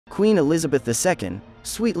Queen Elizabeth II,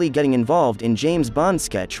 sweetly getting involved in James Bond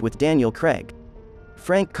sketch with Daniel Craig.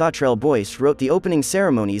 Frank Cottrell-Boyce wrote the opening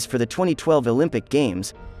ceremonies for the 2012 Olympic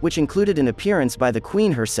Games, which included an appearance by the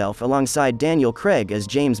Queen herself alongside Daniel Craig as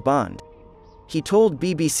James Bond. He told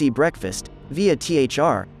BBC Breakfast, via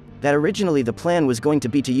THR, that originally the plan was going to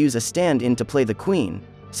be to use a stand-in to play the Queen,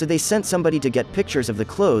 so they sent somebody to get pictures of the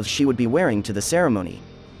clothes she would be wearing to the ceremony.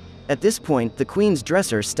 At this point, the Queen's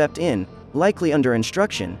dresser stepped in, likely under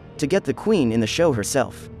instruction, to get the Queen in the show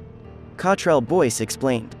herself. Cottrell-Boyce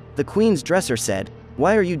explained. The Queen's dresser said,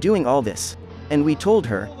 "Why are you doing all this?" And we told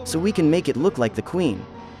her, "So we can make it look like the Queen."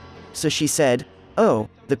 So she said, "Oh,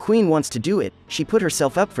 the Queen wants to do it, she put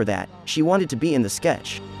herself up for that, she wanted to be in the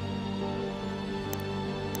sketch."